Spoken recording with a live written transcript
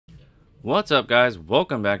What's up, guys?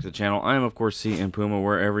 Welcome back to the channel. I am, of course, CM Puma,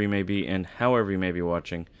 wherever you may be and however you may be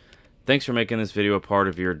watching. Thanks for making this video a part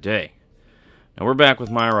of your day. Now, we're back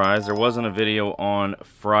with MyRise. There wasn't a video on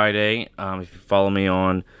Friday. If you follow me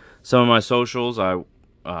on some of my socials, I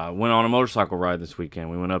went on a motorcycle ride this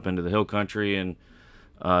weekend. We went up into the hill country in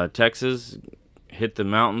Texas, hit the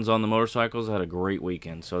mountains on the motorcycles. I had a great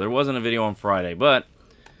weekend. So there wasn't a video on Friday, but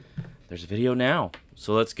there's a video now.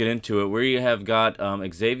 So let's get into it. We have got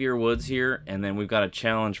Xavier Woods here, and then we've got a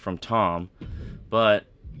challenge from Tom. But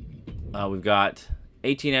we've got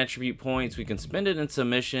 18 attribute points. We can spend it in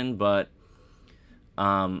submission, but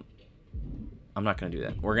I'm not going to do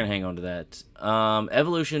that. We're going to hang on to that.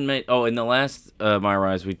 Evolution made... Oh, in the last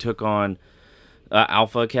MyRise, we took on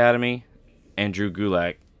Alpha Academy and Drew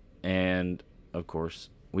Gulak. And, of course,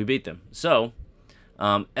 we beat them. So,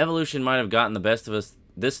 Evolution might have gotten the best of us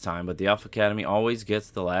this time, but the Alpha Academy always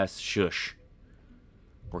gets the last shush.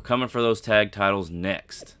 We're coming for those tag titles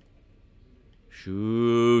next.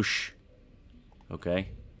 Shush. Okay.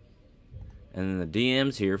 And then the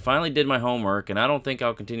DMs here. Finally did my homework, and I don't think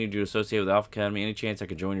I'll continue to associate with Alpha Academy. Any chance I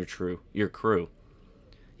could join your crew?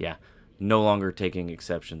 Yeah. No longer taking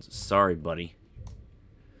exceptions. Sorry, buddy.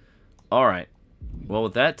 Alright. Well,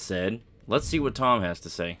 with that said, let's see what Tom has to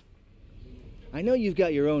say. I know you've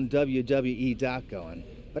got your own WWE doc going,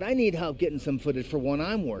 but I need help getting some footage for one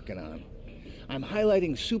I'm working on. I'm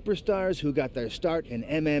highlighting superstars who got their start in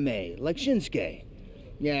MMA, like Shinsuke.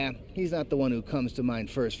 Yeah, he's not the one who comes to mind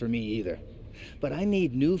first for me either. But I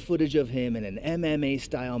need new footage of him in an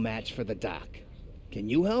MMA-style match for the doc. Can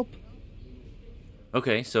you help?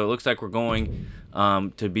 Okay, so it looks like we're going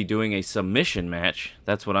to be doing a submission match.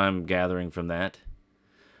 That's what I'm gathering from that.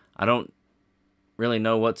 I don't really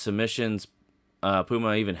know what submissions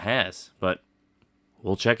Puma even has, but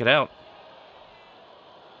we'll check it out.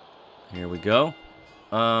 Here we go.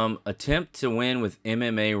 Attempt to win with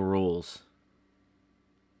MMA rules.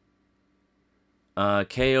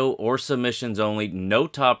 KO or submissions only. No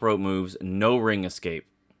top rope moves. No ring escape.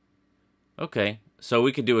 Okay, so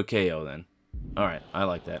we could do a KO then. Alright, I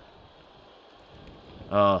like that.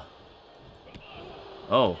 Oh.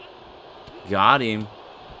 Got him.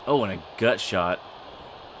 Oh, and a gut shot.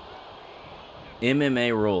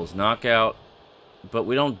 MMA rules. Knockout. But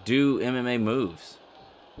we don't do MMA moves.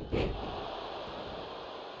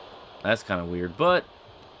 That's kind of weird. But,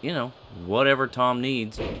 you know, whatever Tom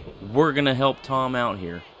needs, we're going to help Tom out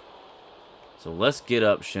here. So let's get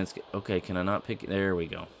up, Shinsuke. Okay, can I not pick it? There we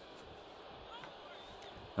go.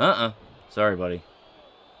 Sorry, buddy.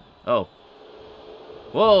 Oh.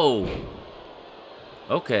 Whoa.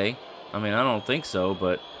 Okay. I mean, I don't think so,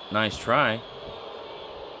 but nice try.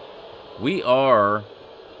 We are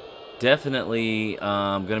definitely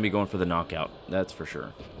going to be going for the knockout. That's for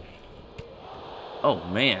sure. Oh,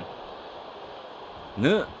 man.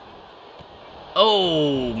 Nuh.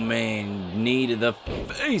 Oh, man. Knee to the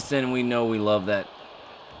face, and we know we love that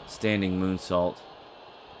standing moonsault.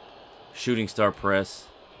 Shooting star press.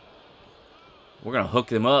 We're going to hook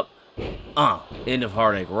them up. End of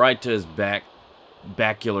heartache right to his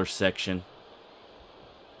bacular section.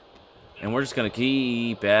 And we're just going to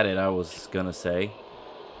keep at it, I was going to say.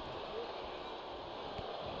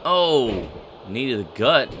 Oh, knee to the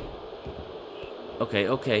gut. Okay.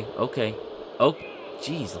 Oh,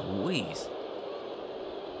 jeez Louise.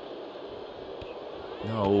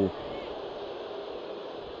 No.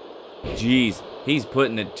 Jeez, he's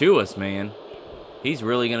putting it to us, man. He's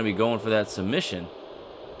really going to be going for that submission.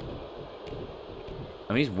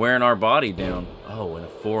 I mean, he's wearing our body down. Oh, and a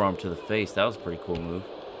forearm to the face. That was a pretty cool move.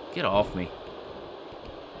 Get off me.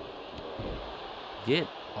 Get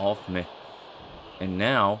off me. And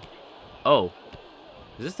now... Oh.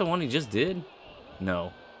 Is this the one he just did?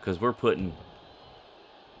 No. Because we're putting...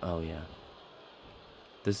 Oh, yeah.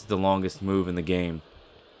 This is the longest move in the game.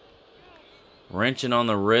 Wrenching on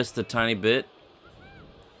the wrist a tiny bit.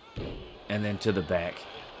 And then to the back.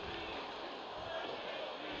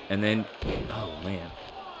 And then... Oh, man.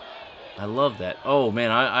 I love that. Oh,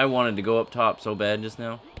 man. I wanted to go up top so bad just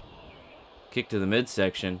now. Kick to the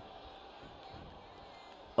midsection.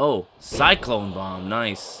 Oh, cyclone bomb.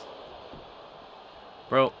 Nice.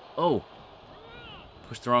 Bro. Oh.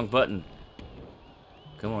 Pushed the wrong button.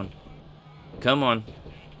 Come on. Come on.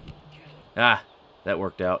 Ah, that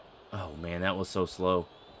worked out. Oh, man, that was so slow.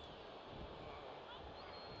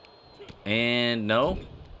 And no.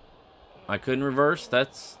 I couldn't reverse.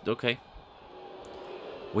 That's okay.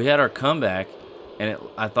 We had our comeback, and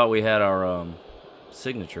I thought we had our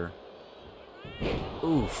signature.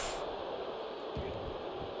 Oof.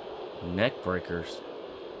 Neck breakers.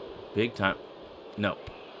 Big time. No.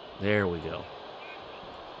 There we go.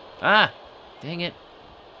 Ah! Dang it.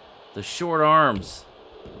 The short arms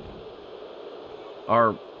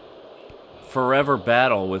are forever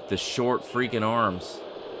battle with the short freaking arms.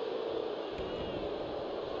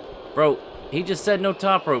 Bro, he just said no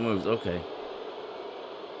top rope moves. Okay.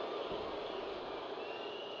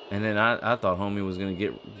 And then I thought homie was gonna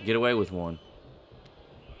get away with one.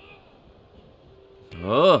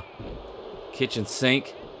 Oh, kitchen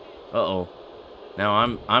sink. Uh-oh.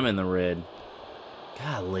 Now I'm in the red.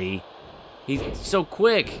 Golly. He's so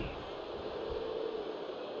quick.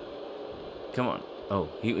 Come on. Oh,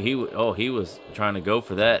 he was trying to go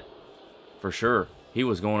for that. For sure. He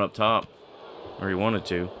was going up top. Or he wanted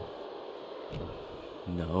to.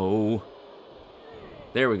 No.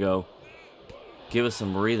 There we go. Give us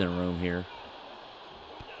some breathing room here.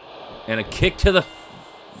 And a kick to the...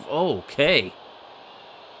 Okay.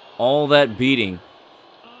 All that beating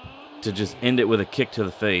to just end it with a kick to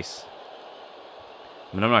the face.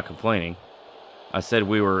 I mean, I'm not complaining. I said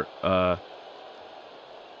we were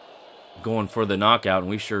going for the knockout, and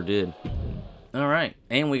we sure did. All right.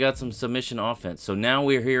 And we got some submission offense. So now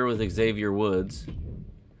we're here with Xavier Woods.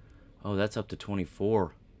 Oh, that's up to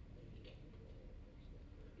 24.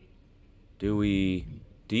 Do we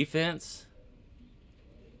defense?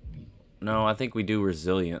 No, I think we do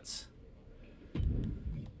resilience.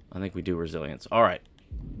 I think we do resilience. All right.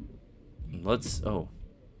 Let's... Oh.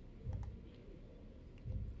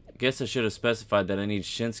 I guess I should have specified that I need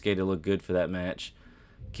Shinsuke to look good for that match.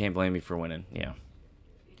 Can't blame me for winning. Yeah.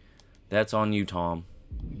 That's on you, Tom.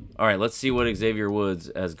 All right, let's see what Xavier Woods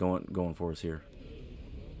has going for us here.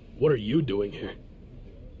 What are you doing here?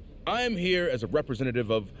 I'm here as a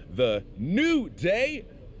representative of the New Day,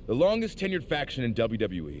 the longest tenured faction in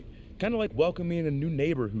WWE. Kind of like welcoming a new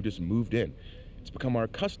neighbor who just moved in. It's become our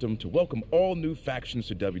custom to welcome all new factions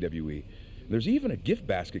to WWE. There's even a gift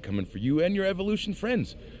basket coming for you and your Evolution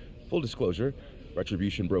friends. Full disclosure,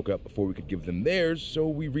 Retribution broke up before we could give them theirs, so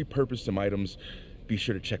we repurposed some items. Be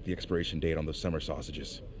sure to check the expiration date on those summer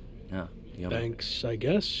sausages. Yeah, yummy. Thanks, I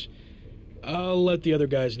guess. I'll let the other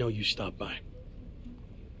guys know you stopped by.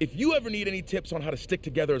 If you ever need any tips on how to stick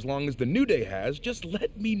together as long as the New Day has, just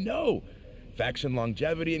let me know. Faction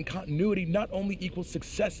longevity and continuity not only equals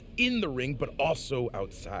success in the ring, but also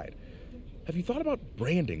outside. Have you thought about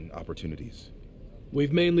branding opportunities?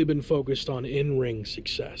 We've mainly been focused on in-ring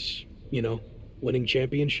success. You know, winning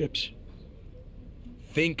championships.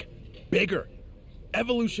 Think bigger.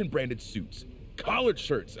 Evolution branded suits, collared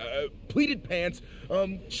shirts, pleated pants,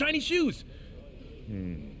 shiny shoes.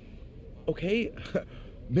 Okay,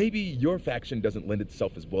 maybe your faction doesn't lend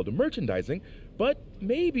itself as well to merchandising, but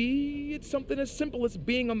maybe it's something as simple as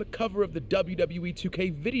being on the cover of the WWE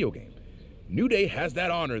 2K video game. New Day has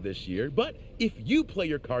that honor this year, but if you play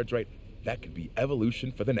your cards right, that could be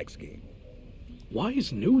Evolution for the next game. Why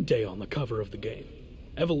is New Day on the cover of the game?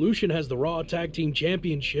 Evolution has the Raw Tag Team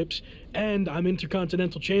Championships, and I'm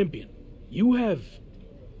Intercontinental Champion. You have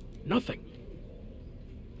nothing.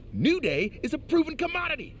 New Day is a proven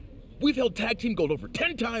commodity. We've held tag team gold over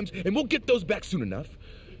 10 times, and we'll get those back soon enough.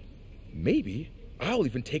 Maybe I'll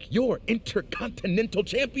even take your Intercontinental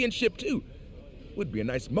Championship, too. Would be a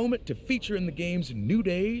nice moment to feature in the game's New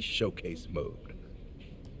Day Showcase mode.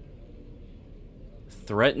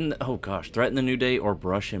 Threaten... Oh, gosh. Threaten the New Day or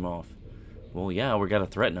brush him off. Well, yeah, we gotta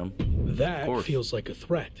threaten him. That feels like a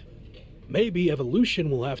threat. Maybe Evolution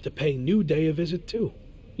will have to pay New Day a visit, too.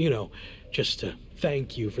 You know, just to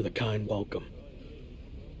thank you for the kind welcome.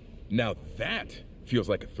 Now that feels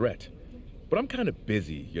like a threat. But I'm kind of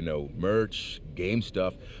busy, you know, merch, game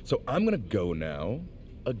stuff. So I'm gonna go now.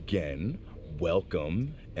 Again,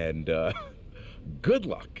 welcome, and good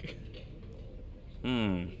luck.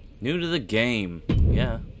 New to the game.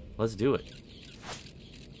 Yeah, let's do it.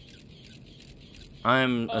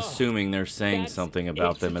 I'm assuming they're saying something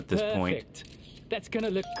about them at this point. That's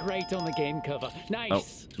gonna look great on the game cover.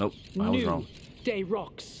 Nice. Oh, nope, I was wrong. Day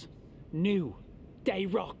rocks. New Day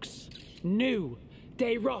rocks. New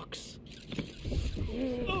Day rocks.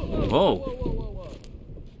 Whoa.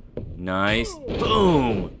 Nice.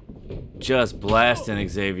 Boom. Just blasting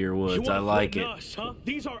Xavier Woods. I like it. Us, huh?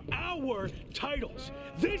 These are our titles.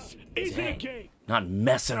 This isn't a game. Not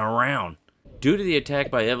messing around. Due to the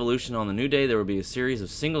attack by Evolution on the New Day, there will be a series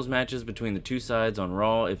of singles matches between the two sides on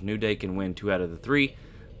Raw. If New Day can win 2 out of the 3,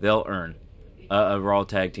 they'll earn a Raw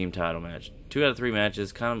Tag Team title match. 2 out of 3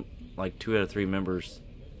 matches, kind of like 2 out of 3 members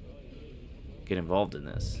get involved in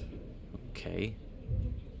this. Okay.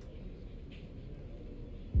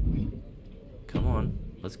 Come on,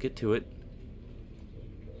 let's get to it.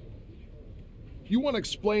 You want to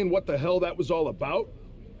explain what the hell that was all about?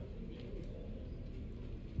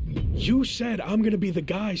 You said I'm gonna be the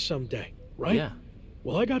guy someday, right? Yeah.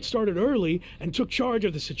 Well, I got started early and took charge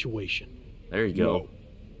of the situation. There you go. No,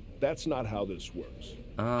 that's not how this works.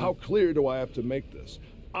 How clear do I have to make this?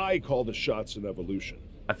 I call the shots in Evolution.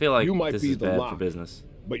 I feel like You might this be is the bad lock, for business.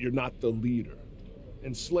 but you're not the leader.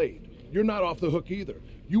 And Slade, you're not off the hook either.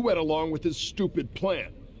 You went along with his stupid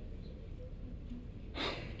plan.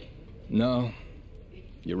 No,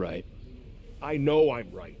 you're right. I know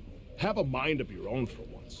I'm right. Have a mind of your own for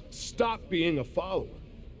once. Stop being a follower.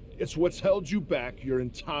 It's what's held you back your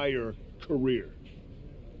entire career.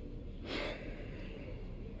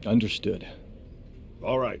 Understood.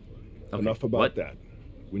 All right, enough about what? that.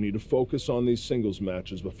 We need to focus on these singles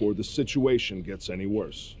matches before the situation gets any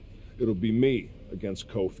worse. It'll be me against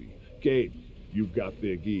Kofi. Gabe, you've got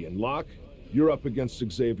Big E. And Locke, you're up against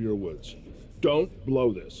Xavier Woods. Don't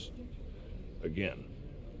blow this. Again.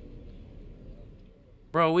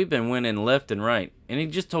 Bro, we've been winning left and right. And he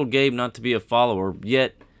just told Gabe not to be a follower,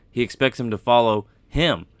 yet he expects him to follow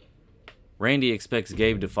him. Randy expects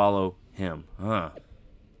Gabe to follow him. Huh.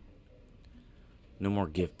 No more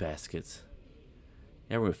gift baskets.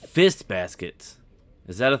 Yeah, we're fist baskets.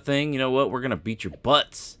 Is that a thing? You know what? We're going to beat your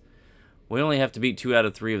butts. We only have to beat 2 out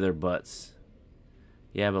of 3 of their butts.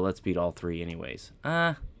 Yeah, but let's beat all 3 anyways.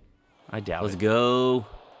 I doubt it. Let's go.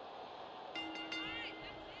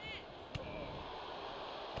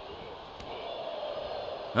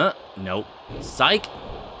 Huh? Nope. Psych.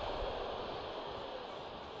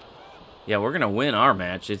 Yeah, we're going to win our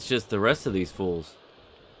match. It's just the rest of these fools.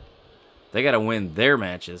 They got to win their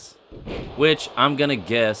matches. Which I'm going to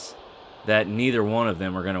guess that neither one of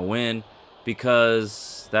them are going to win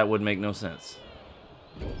because that would make no sense.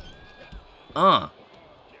 Oh.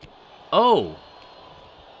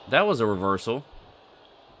 That was a reversal.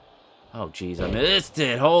 Oh, jeez. I missed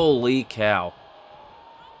it. Holy cow.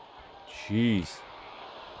 Jeez.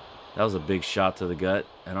 That was a big shot to the gut.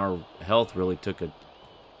 And our health really took a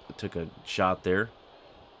shot there.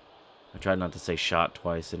 I tried not to say shot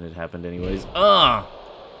twice, and it happened anyways.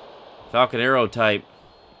 Falcon Arrow type.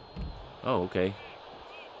 Oh, okay.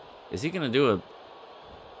 Is he going to do a...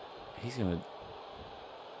 He's going to...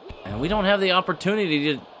 And we don't have the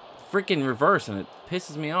opportunity to freaking reverse, and it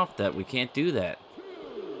pisses me off that we can't do that.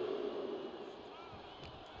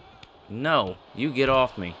 No, you get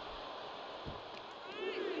off me.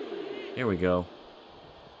 Here we go.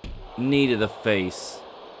 Knee to the face.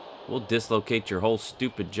 We'll dislocate your whole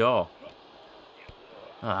stupid jaw.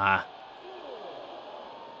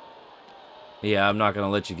 Yeah, I'm not going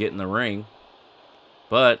to let you get in the ring.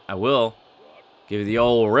 But I will give you the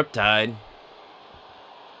old riptide.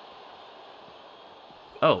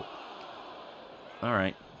 Oh.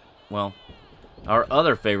 Alright. Well, our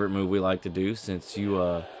other favorite move we like to do, since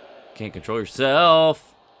you can't control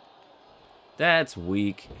yourself. That's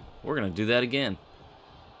weak. We're going to do that again.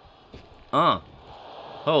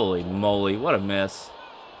 Holy moly, what a mess.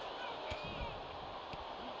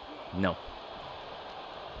 No.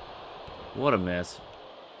 What a mess.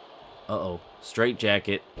 Uh-oh. Straight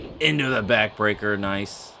jacket. Into the backbreaker.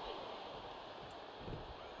 Nice.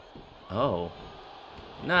 Oh.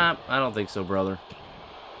 Nah, I don't think so, brother.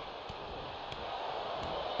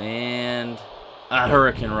 And a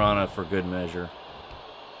Hurricane Rana for good measure.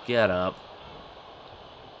 Get up.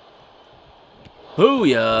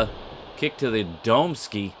 Booyah! Kick to the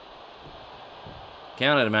Domski.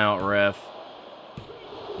 Counted him out, ref.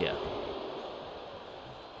 Yeah.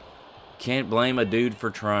 Can't blame a dude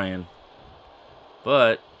for trying.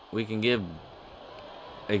 But we can give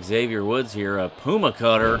Xavier Woods here a Puma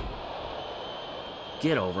cutter.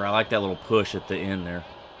 Get over. I like that little push at the end there.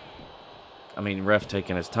 I mean, ref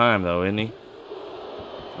taking his time, though, isn't he?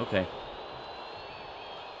 Okay.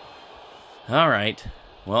 All right.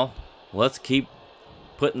 Well, let's keep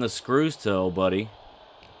putting the screws to old buddy.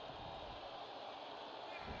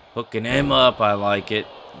 Hooking him up. I like it.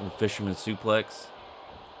 Fisherman suplex.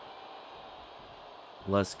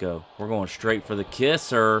 Let's go. We're going straight for the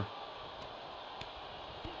kisser.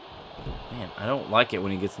 Man, I don't like it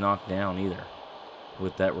when he gets knocked down either.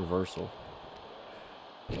 With that reversal.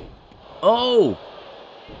 Oh!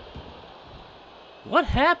 What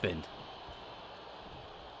happened?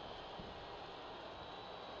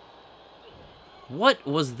 What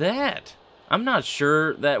was that? I'm not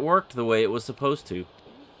sure that worked the way it was supposed to.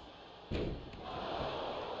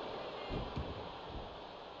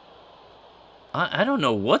 I don't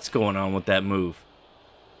know what's going on with that move.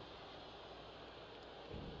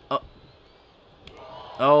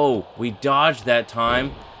 Oh, we dodged that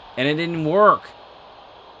time, and it didn't work.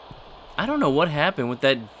 I don't know what happened with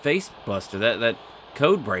that face buster, that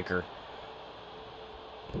code breaker.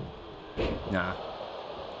 Nah.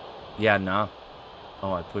 Yeah, nah.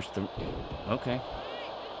 Oh, I pushed the... Okay.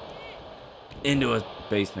 Into a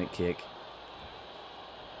basement kick.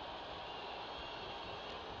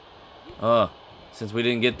 Since we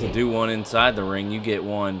didn't get to do one inside the ring, you get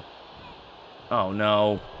one. Oh,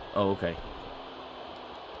 no. Oh, okay.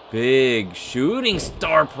 Big shooting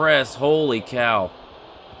star press. Holy cow.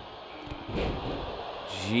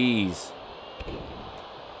 Jeez.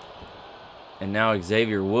 And now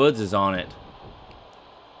Xavier Woods is on it.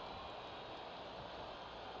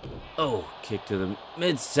 Oh, kick to the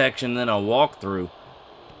midsection, then a walkthrough.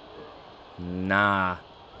 Nah.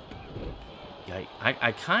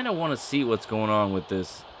 I kind of want to see what's going on with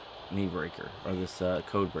this knee breaker, or this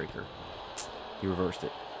code breaker. He reversed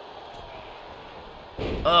it.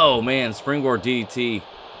 Oh, man, springboard DDT.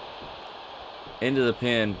 Into the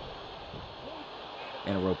pin.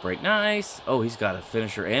 And a rope break. Nice. Oh, he's got a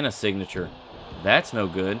finisher and a signature. That's no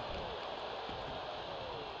good.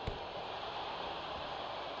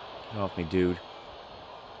 Get off me, dude.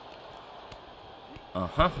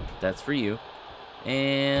 Uh-huh. That's for you.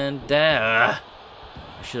 And that...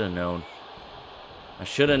 I should have known. I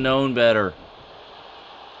should have known better.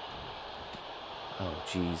 Oh,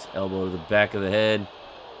 jeez. Elbow to the back of the head.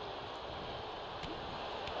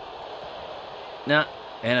 Nah.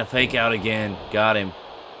 And a fake out again. Got him.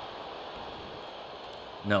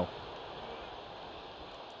 No.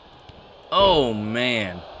 Oh,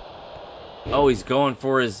 man. Oh, he's going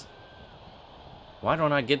for his... Why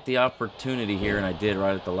don't I get the opportunity here? And I did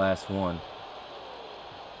right at the last one.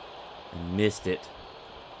 And missed it.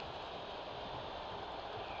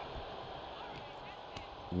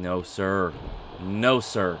 No, sir. No,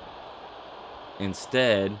 sir.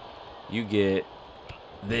 Instead, you get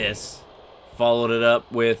this. Followed it up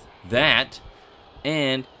with that.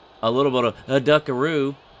 And a little bit of a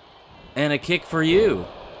duckaroo. And a kick for you.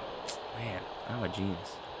 Man, I'm a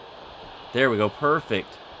genius. There we go.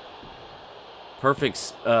 Perfect. Perfect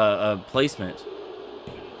placement.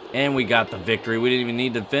 And we got the victory. We didn't even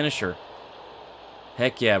need the finisher.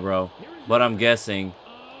 Heck yeah, bro. But I'm guessing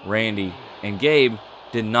Randy and Gabe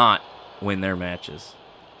did not win their matches.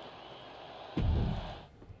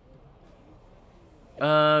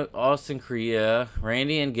 Austin Korea,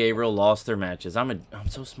 Randy and Gabriel lost their matches. I'm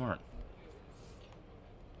so smart.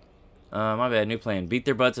 My bad, new plan. Beat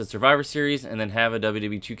their butts at Survivor Series and then have a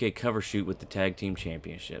WWE 2K cover shoot with the Tag Team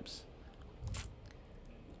Championships.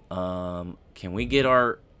 Can we get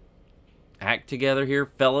our act together here,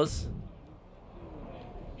 fellas?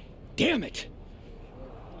 Damn it!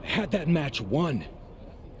 I had that match won.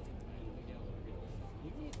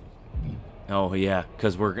 Oh, yeah,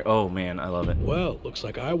 because we're... Oh, man, I love it. Well, looks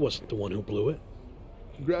like I wasn't the one who blew it.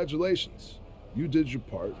 Congratulations. You did your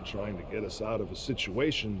part in trying to get us out of a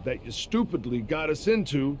situation that you stupidly got us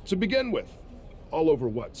into to begin with. All over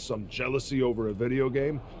what? Some jealousy over a video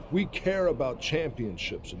game? We care about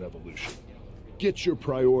championships in Evolution. Get your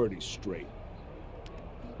priorities straight.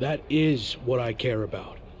 That is what I care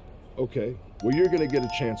about. Okay, well, you're gonna get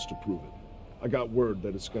a chance to prove it. I got word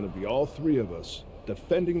that it's gonna be all three of us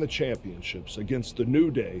defending the championships against the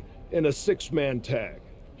New Day in a 6-man tag.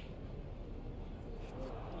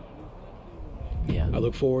 Yeah. I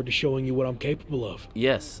look forward to showing you what I'm capable of.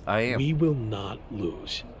 Yes, I am. We will not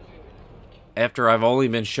lose. After I've only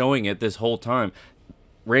been showing it this whole time,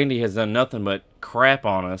 Randy has done nothing but crap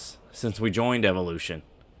on us since we joined Evolution.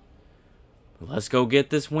 Let's go get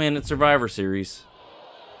this win at Survivor Series.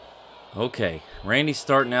 Okay, Randy's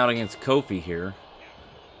starting out against Kofi here.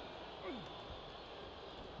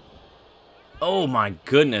 Oh my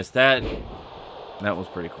goodness, that was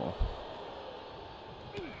pretty cool.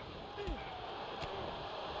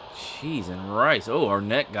 Cheese and rice. Oh, our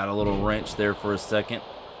neck got a little wrench there for a second.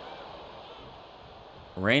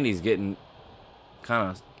 Randy's getting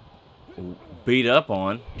kind of beat up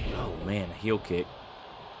on. Oh man, a heel kick.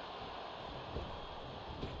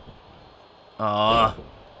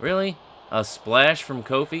 Really? A splash from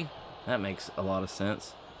Kofi? That makes a lot of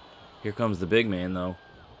sense. Here comes the big man, though.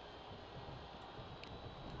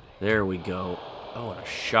 There we go. Oh, and a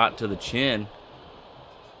shot to the chin.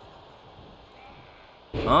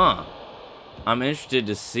 I'm interested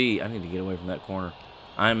to see... I need to get away from that corner.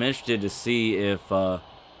 I'm interested to see if that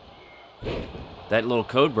little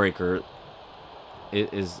code breaker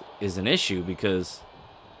is an issue, because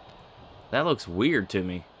that looks weird to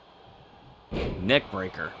me. Neck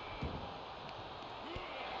breaker.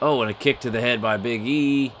 Oh, and a kick to the head by Big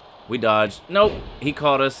E. We dodged. Nope. He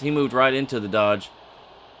caught us. He moved right into the dodge.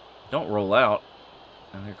 Don't roll out.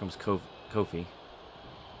 Now here comes Kofi.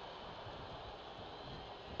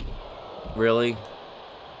 Really?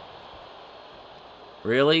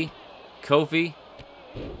 Really? Kofi?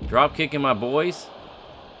 Drop kicking my boys.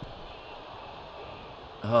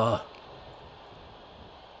 Oh,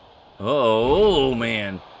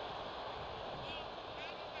 man.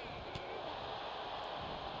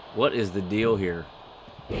 What is the deal here?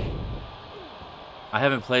 I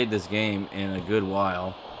haven't played this game in a good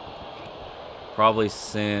while. Probably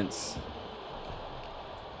since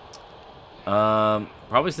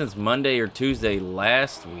Monday or Tuesday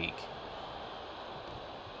last week.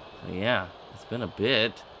 So yeah, it's been a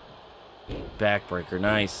bit. Backbreaker,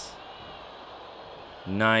 nice.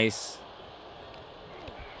 Nice.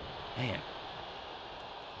 Man.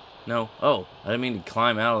 No. Oh, I didn't mean to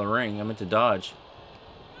climb out of the ring. I meant to dodge.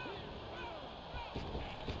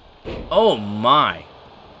 Oh my.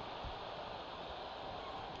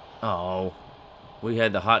 Oh. We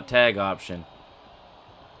had the hot tag option.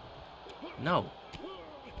 No.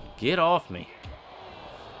 Get off me.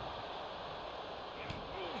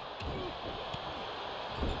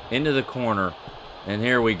 Into the corner. And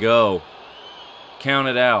here we go. Count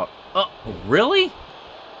it out. Oh, really?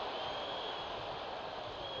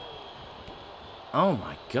 Oh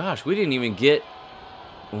my gosh. We didn't even get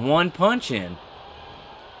one punch in.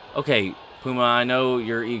 Okay, Puma, I know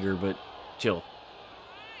you're eager, but chill.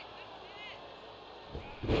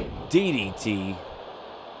 DDT.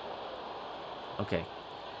 Okay.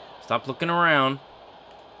 Stop looking around.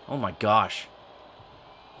 Oh my gosh.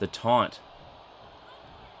 The taunt.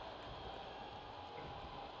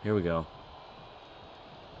 Here we go.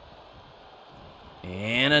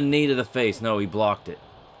 And a knee to the face. No, he blocked it.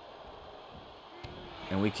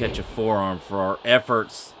 And we catch a forearm for our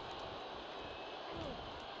efforts.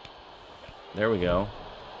 There we go.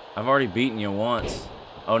 I've already beaten you once.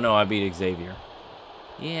 Oh no, I beat Xavier.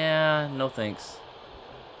 Yeah, no thanks.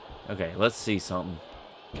 Okay, let's see something.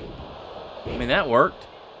 I mean, that worked.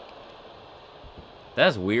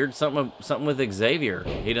 That's weird. Something with Xavier.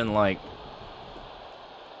 He didn't like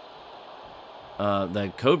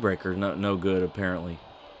the Codebreaker. No good apparently.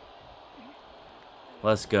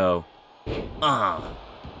 Let's go.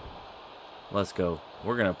 Let's go.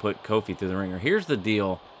 We're gonna put Kofi through the ringer. Here's the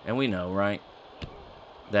deal. And we know, right,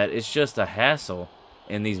 that it's just a hassle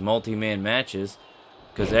in these multi-man matches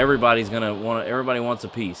because everybody wants a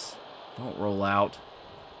piece. Don't roll out.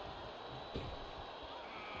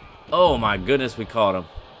 Oh my goodness, we caught him.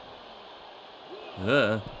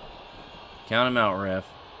 Count him out, ref.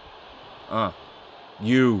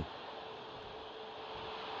 You.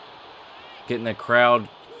 Getting the crowd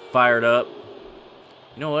fired up.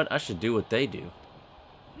 You know what? I should do what they do.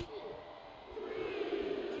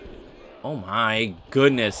 Oh my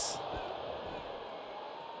goodness.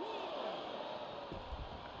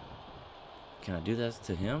 Can I do that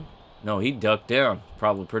to him? No, he ducked down.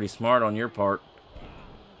 Probably pretty smart on your part.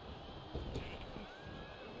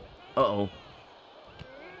 Uh-oh.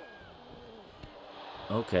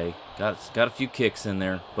 Okay. Got a few kicks in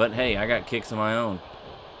there. But hey, I got kicks of my own.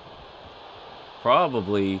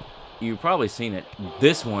 You've probably seen it.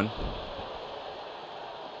 This one.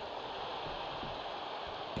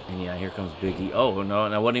 And yeah, here comes Big E. Oh, no,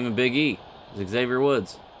 that wasn't even Big E. It was Xavier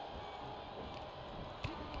Woods.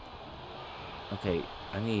 Okay,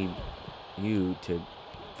 I need you to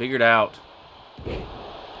figure it out.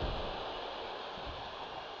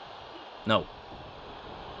 No.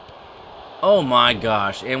 Oh my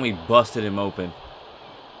gosh, and we busted him open.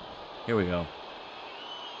 Here we go.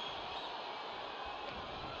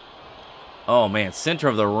 Oh man, center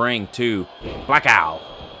of the ring too. Blackout.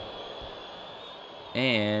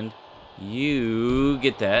 And you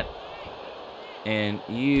get that. And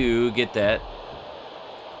you get that.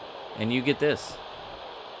 And you get this.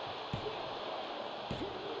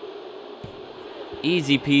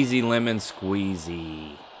 Easy peasy lemon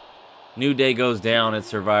squeezy. New Day goes down at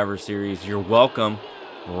Survivor Series. You're welcome,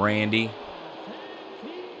 Randy.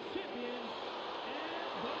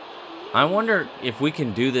 I wonder if we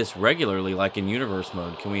can do this regularly, like in Universe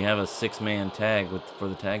mode. Can we have a 6-man tag for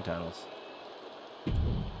the tag titles?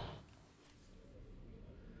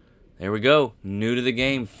 There we go. New to the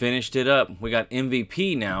game. Finished it up. We got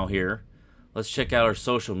MVP now here. Let's check out our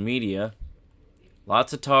social media.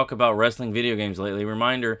 Lots of talk about wrestling video games lately.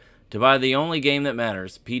 Reminder to buy the only game that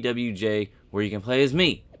matters, PWJ, where you can play as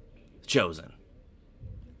me, Chosen.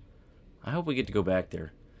 I hope we get to go back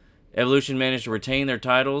there. Evolution managed to retain their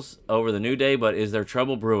titles over the New Day, but is there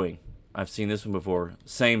trouble brewing? I've seen this one before.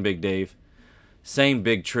 Same Big Dave. Same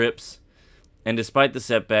big trips. And despite the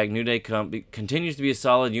setback, New Day continues to be a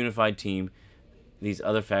solid, unified team. These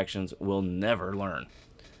other factions will never learn.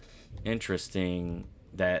 Interesting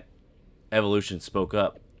that Evolution spoke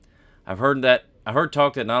up. I've heard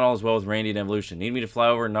talk that not all is well with Randy and Evolution. Need me to fly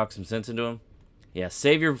over and knock some sense into him? Yeah,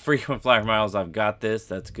 save your frequent flyer miles. I've got this.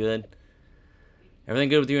 That's good. Everything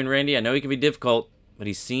good with you and Randy? I know he can be difficult, but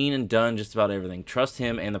he's seen and done just about everything. Trust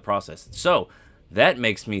him and the process. So, that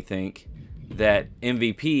makes me think that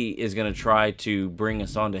MVP is going to try to bring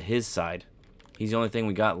us onto his side. He's the only thing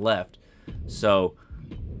we got left. So,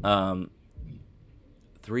 3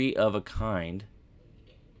 of a kind.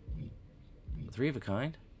 3 of a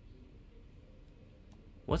kind?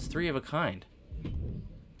 What's 3 of a kind?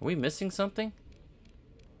 Are we missing something?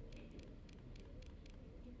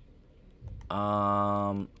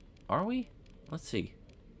 Are we? Let's see.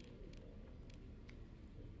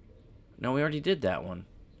 No, we already did that one.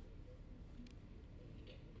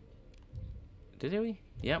 Did we?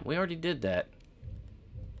 Yeah, we already did that.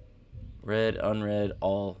 Read, unread,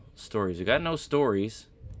 all stories. We got no stories.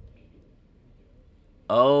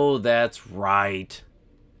 Oh, that's right.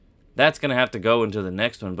 That's going to have to go into the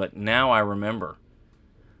next one, but now I remember.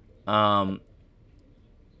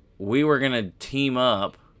 We were going to team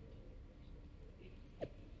up.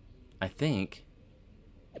 I think.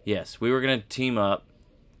 Yes, we were going to team up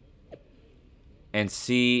and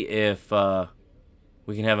see if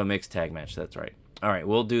we can have a mixed tag match. That's right. All right,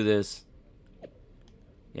 we'll do this.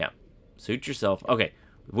 Yeah, suit yourself. Okay,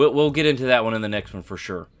 we'll get into that one in the next one for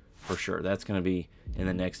sure. For sure. That's going to be in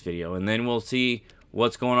the next video. And then we'll see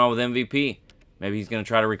what's going on with MVP. Maybe he's going to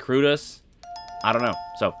try to recruit us. I don't know.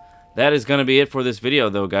 So, that is going to be it for this video,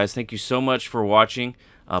 though, guys. Thank you so much for watching.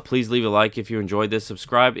 Please leave a like if you enjoyed this.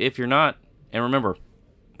 Subscribe if you're not. And remember,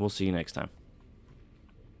 we'll see you next time.